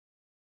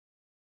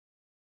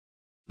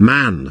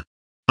Man.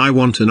 I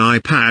want an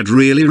iPad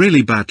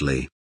really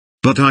badly.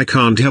 But I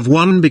can't have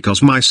one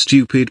because my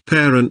stupid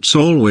parents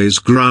always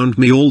ground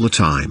me all the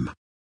time.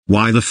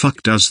 Why the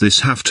fuck does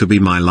this have to be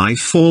my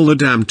life all the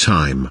damn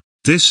time?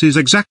 This is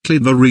exactly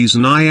the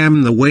reason I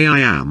am the way I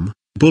am,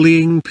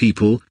 bullying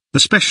people,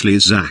 especially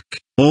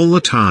Zach, all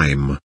the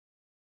time.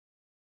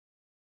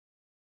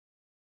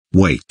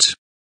 Wait.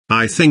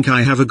 I think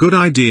I have a good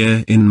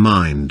idea in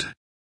mind.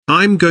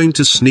 I'm going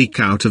to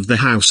sneak out of the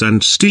house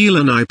and steal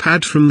an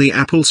iPad from the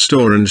Apple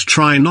Store and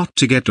try not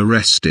to get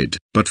arrested.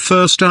 But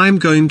first I'm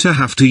going to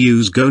have to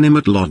use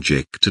Gonimate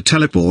logic to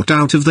teleport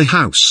out of the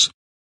house.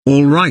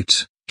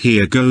 Alright,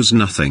 here goes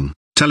nothing.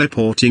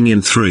 Teleporting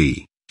in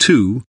 3,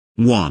 2,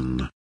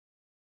 1.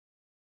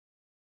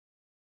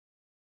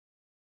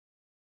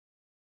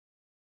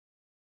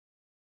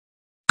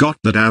 Got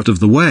that out of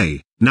the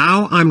way.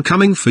 Now I'm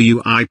coming for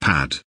you,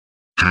 iPad.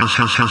 Ha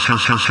ha ha ha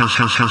ha ha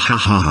ha ha ha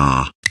ha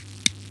ha.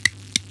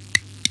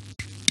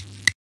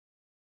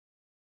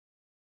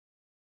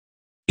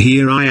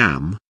 Here I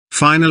am,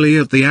 finally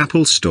at the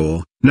Apple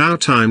Store. Now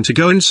time to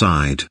go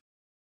inside.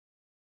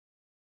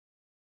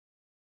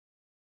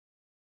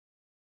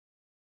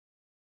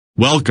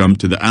 Welcome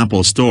to the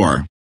Apple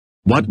Store.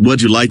 What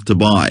would you like to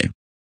buy?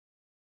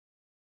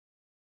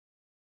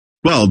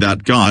 Well,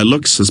 that guy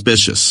looks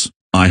suspicious.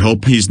 I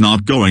hope he's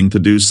not going to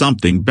do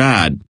something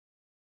bad.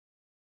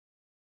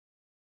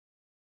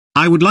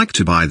 I would like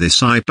to buy this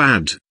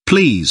iPad,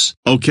 please.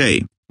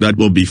 Okay, that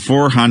will be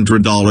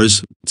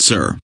 $400,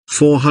 sir.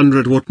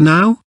 400 what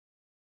now?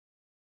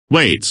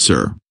 Wait,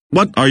 sir.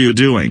 What are you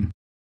doing?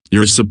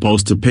 You're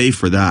supposed to pay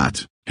for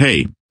that.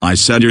 Hey, I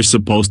said you're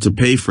supposed to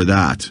pay for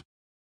that.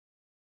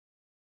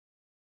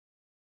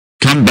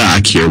 Come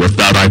back here with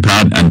that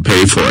iPad and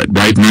pay for it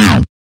right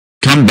now.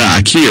 Come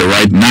back here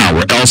right now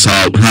or else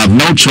I'll have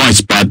no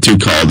choice but to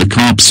call the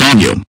cops on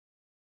you.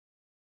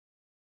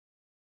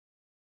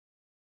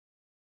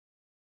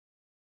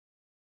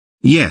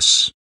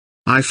 Yes.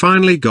 I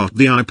finally got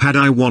the iPad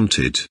I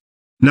wanted.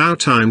 Now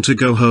time to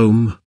go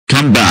home.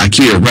 Come back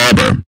here,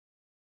 robber.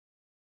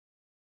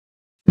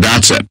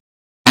 That's it.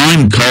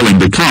 I'm calling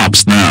the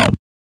cops now.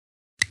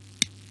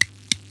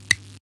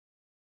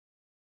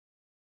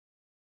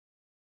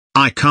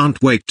 I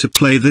can't wait to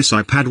play this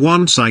iPad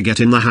once I get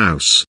in the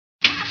house.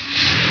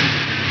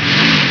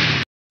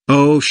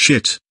 Oh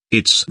shit,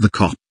 it's the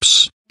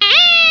cops.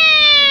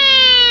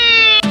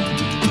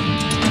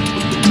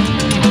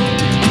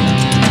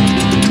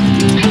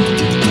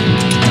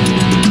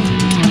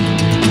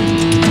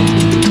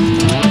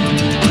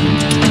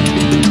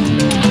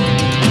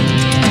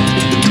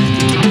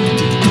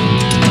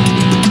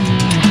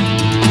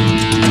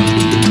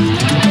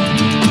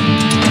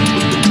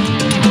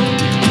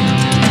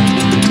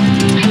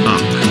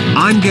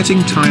 I'm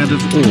getting tired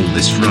of all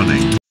this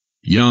running.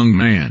 Young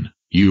man,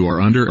 you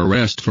are under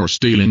arrest for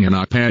stealing an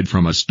iPad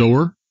from a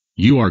store.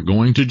 You are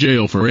going to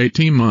jail for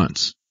 18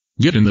 months.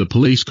 Get in the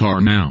police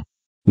car now.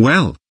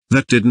 Well,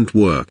 that didn't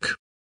work.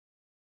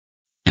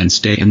 And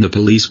stay in the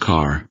police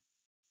car.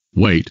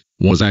 Wait,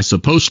 was I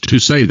supposed to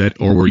say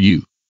that or were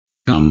you?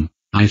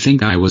 I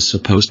think I was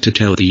supposed to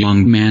tell the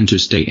young man to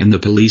stay in the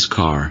police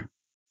car.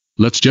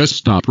 Let's just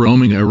stop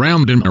roaming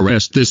around and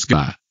arrest this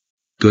guy.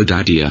 Good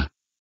idea.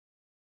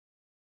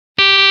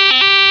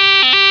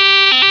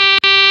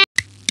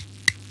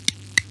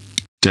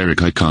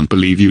 Derek, I can't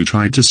believe you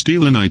tried to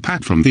steal an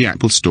iPad from the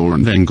Apple Store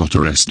and then got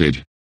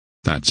arrested.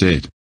 That's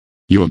it.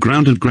 You are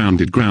grounded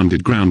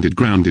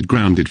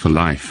for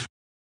life.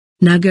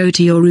 Now go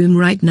to your room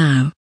right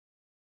now.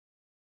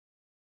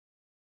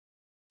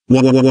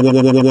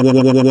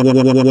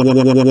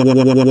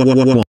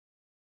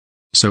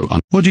 So,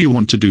 what do you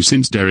want to do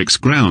since Derek's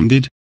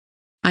grounded?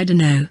 I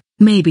dunno,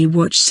 maybe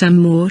watch some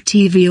more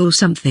TV or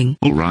something.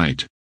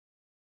 Alright.